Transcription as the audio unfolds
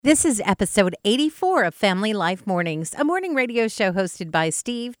This is episode 84 of Family Life Mornings, a morning radio show hosted by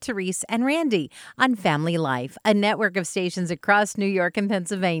Steve, Therese, and Randy on Family Life, a network of stations across New York and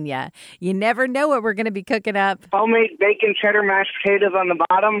Pennsylvania. You never know what we're going to be cooking up. Homemade bacon cheddar mashed potatoes on the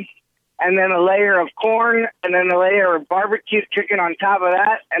bottom, and then a layer of corn, and then a layer of barbecue chicken on top of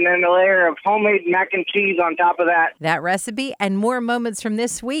that, and then a layer of homemade mac and cheese on top of that. That recipe and more moments from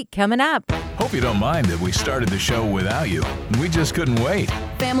this week coming up. Hope you don't mind that we started the show without you. We just couldn't wait.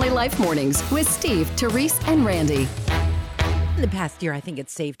 Family Life Mornings with Steve, Therese, and Randy. In the past year, I think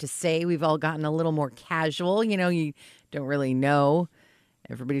it's safe to say we've all gotten a little more casual. You know, you don't really know.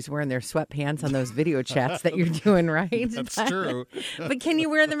 Everybody's wearing their sweatpants on those video chats that you're doing, right? That's true. But can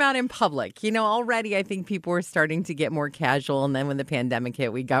you wear them out in public? You know, already I think people were starting to get more casual. And then when the pandemic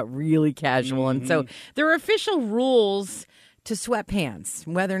hit, we got really casual. And so there are official rules to sweatpants,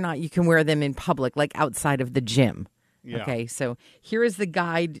 whether or not you can wear them in public, like outside of the gym. Yeah. Okay, so here is the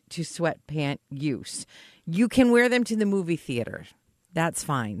guide to sweatpant use. You can wear them to the movie theater. That's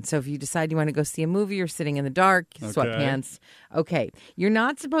fine. So if you decide you want to go see a movie, you're sitting in the dark, sweatpants. Okay. You're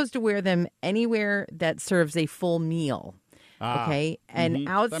not supposed to wear them anywhere that serves a full meal. Okay. And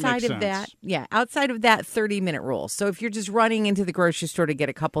outside of that, outside of that 30-minute rule. So if you're just running into the grocery store to get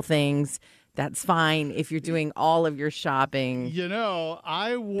a couple things, that's fine. If you're doing all of your shopping. You know,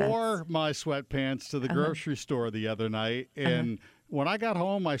 I wore my sweatpants to the grocery store the other night, and when I got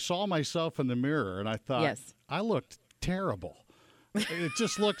home, I saw myself in the mirror, and I thought, I looked terrible. It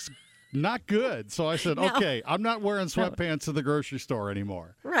just looks not good. So I said, okay, I'm not wearing sweatpants to the grocery store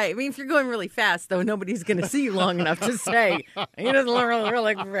anymore. Right. I mean, if you're going really fast, though, nobody's going to see you long enough to say, he doesn't look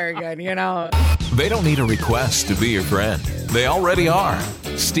really very good, you know. They don't need a request to be your friend. They already are.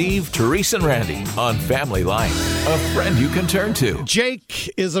 Steve, Therese, and Randy on Family Life, a friend you can turn to. Jake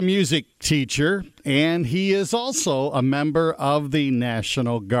is a music teacher, and he is also a member of the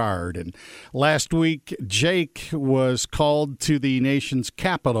National Guard. And last week, Jake was called to the nation's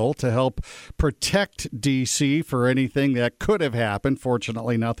capital to help protect D.C. for anything that could have happened.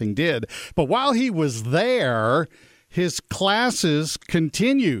 Fortunately, nothing did. But while he was there, his classes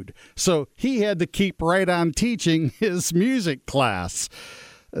continued, so he had to keep right on teaching his music class.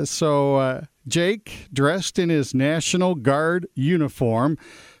 So Jake, dressed in his National Guard uniform,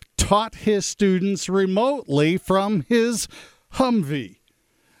 taught his students remotely from his Humvee.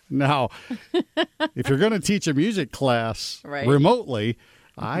 Now, if you're going to teach a music class remotely,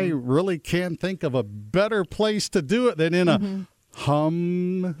 I really can't think of a better place to do it than in a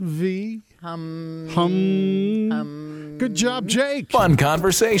Humvee. Good job, Jake. Fun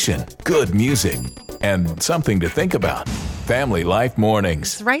conversation, good music, and something to think about. Family Life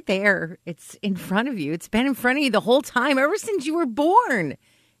Mornings. It's right there. It's in front of you. It's been in front of you the whole time, ever since you were born.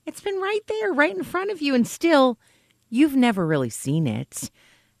 It's been right there, right in front of you, and still, you've never really seen it.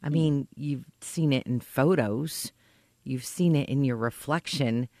 I mean, you've seen it in photos. You've seen it in your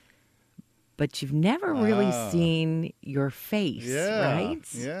reflection. But you've never really seen your face, right?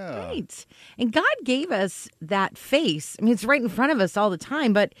 Yeah. Right. And God gave us that face. I mean, it's right in front of us all the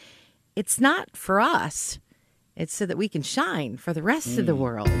time, but it's not for us. It's so that we can shine for the rest of the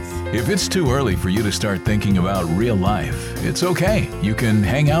world. If it's too early for you to start thinking about real life, it's okay. You can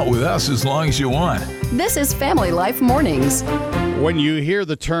hang out with us as long as you want. This is Family Life Mornings. When you hear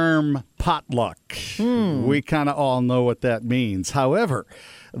the term potluck, we kind of all know what that means. However,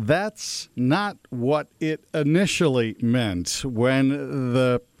 that's not what it initially meant. When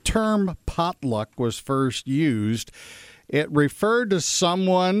the term potluck was first used, it referred to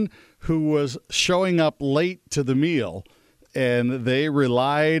someone who was showing up late to the meal, and they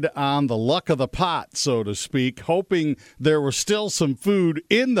relied on the luck of the pot, so to speak, hoping there was still some food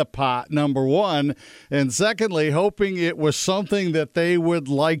in the pot, number one, and secondly, hoping it was something that they would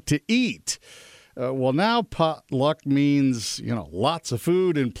like to eat. Well, now potluck means, lots of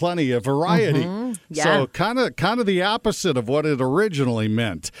food and plenty of variety. So kind of the opposite of what it originally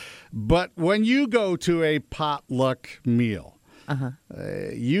meant. But when you go to a potluck meal,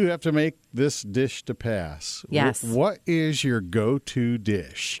 you have to make this dish to pass. Yes. What is your go-to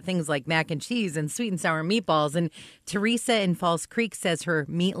dish? Things like mac and cheese and sweet and sour meatballs. And Teresa in Falls Creek says her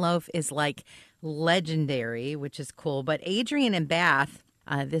meatloaf is like legendary, which is cool. But Adrian in Bath,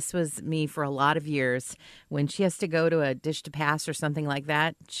 this was me for a lot of years. When she has to go to a dish to pass or something like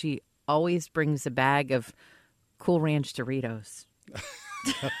that, she always brings a bag of Cool Ranch Doritos.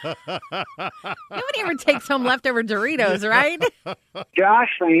 Nobody ever takes home leftover Doritos, right? Josh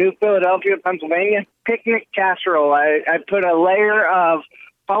from New Philadelphia, Pennsylvania. Picnic casserole. I put a layer of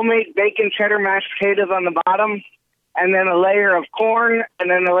homemade bacon cheddar mashed potatoes on the bottom, and then a layer of corn, and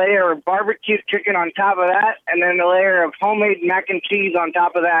then a layer of barbecue chicken on top of that, and then a layer of homemade mac and cheese on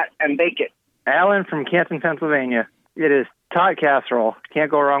top of that, and bake it. Alan from Canton, Pennsylvania. It is tot casserole. Can't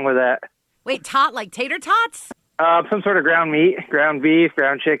go wrong with that. Wait, tot like tater tots? Some sort of ground meat, ground beef,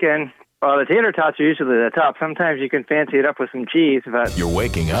 ground chicken. Well, the tater tots are usually the top. Sometimes you can fancy it up with some cheese, but... You're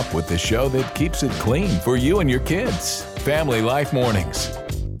waking up with the show that keeps it clean for you and your kids. Family Life Mornings.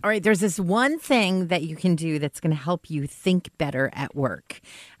 All right, there's this one thing that you can do that's going to help you think better at work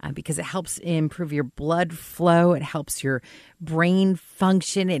because it helps improve your blood flow. It helps your brain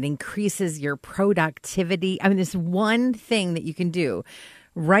function. It increases your productivity. I mean, this one thing that you can do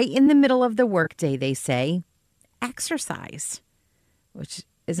right in the middle of the workday, they say, exercise, which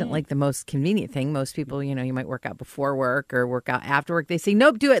isn't like the most convenient thing. Most people, you might work out before work or work out after work. They say,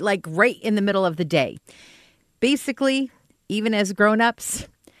 nope, do it like right in the middle of the day. Basically, even as grown-ups,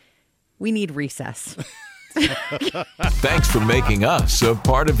 we need recess. Thanks for making us a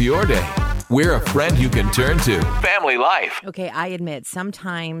part of your day. We're a friend you can turn to. Family Life. Okay, I admit,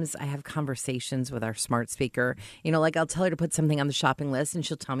 sometimes I have conversations with our smart speaker. Like I'll tell her to put something on the shopping list, and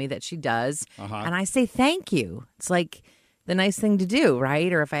she'll tell me that she does. And I say, thank you. It's like the nice thing to do,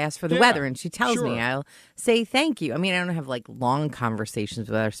 right? Or if I ask for the weather and she tells me, I'll say thank you. I mean, I don't have like long conversations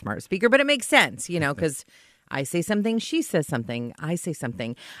with our smart speaker, but it makes sense, because I say something, she says something, I say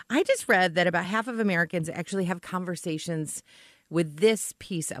something. I just read that about half of Americans actually have conversations with this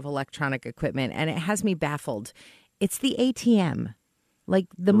piece of electronic equipment, and it has me baffled. It's the ATM. Like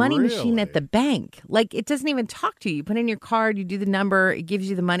the money machine at the bank. Like it doesn't even talk to you. You put in your card, you do the number, it gives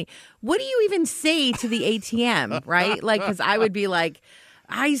you the money. What do you even say to the ATM, right? Like, because I would be like,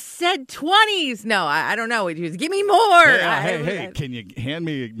 I said 20s. No, I don't know. Give me more. Hey, can you hand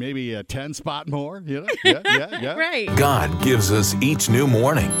me maybe a 10 spot more? Yeah. Right. God gives us each new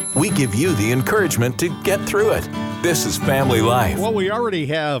morning. We give you the encouragement to get through it. This is Family Life. Well, we already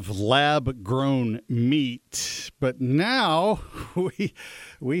have lab-grown meat, but now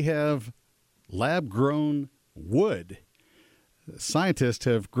we have lab-grown wood. Scientists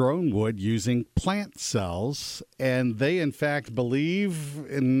have grown wood using plant cells, and they, in fact, believe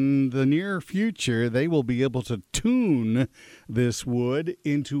in the near future they will be able to tune this wood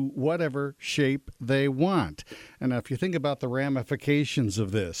into whatever shape they want. And if you think about the ramifications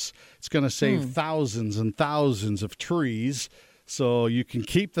of this, it's going to save thousands and thousands of trees. So you can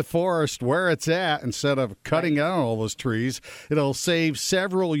keep the forest where it's at instead of cutting down all those trees. It'll save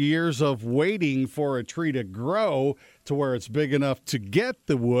several years of waiting for a tree to grow to where it's big enough to get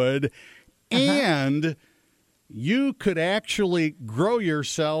the wood. And you could actually grow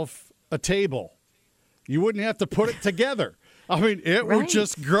yourself a table. You wouldn't have to put it together. I mean, it would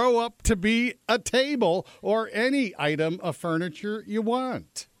just grow up to be a table or any item of furniture you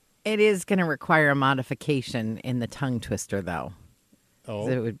want. It is going to require a modification in the tongue twister, though. Oh.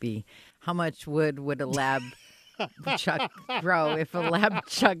 So it would be, how much wood would a lab chuck grow if a lab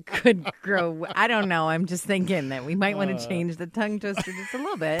chuck could grow? I don't know. I'm just thinking that we might want to change the tongue twister just a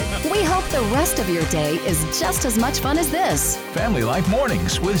little bit. We hope the rest of your day is just as much fun as this. Family Life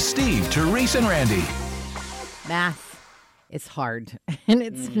Mornings with Steve, Therese, and Randy. Math. It's hard, and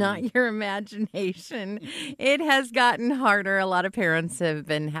it's not your imagination. It has gotten harder. A lot of parents have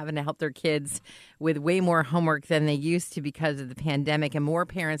been having to help their kids with way more homework than they used to because of the pandemic, and more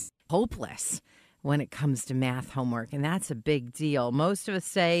parents hopeless when it comes to math homework, and that's a big deal. Most of us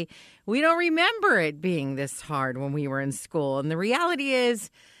say we don't remember it being this hard when we were in school, and the reality is,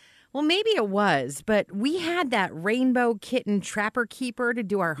 well, maybe it was, but we had that rainbow kitten trapper keeper to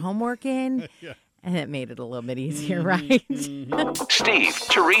do our homework in. And it made it a little bit easier, right? Steve,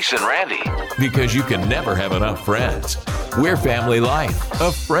 Therese, and Randy. Because you can never have enough friends. We're Family Life,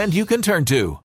 a friend you can turn to.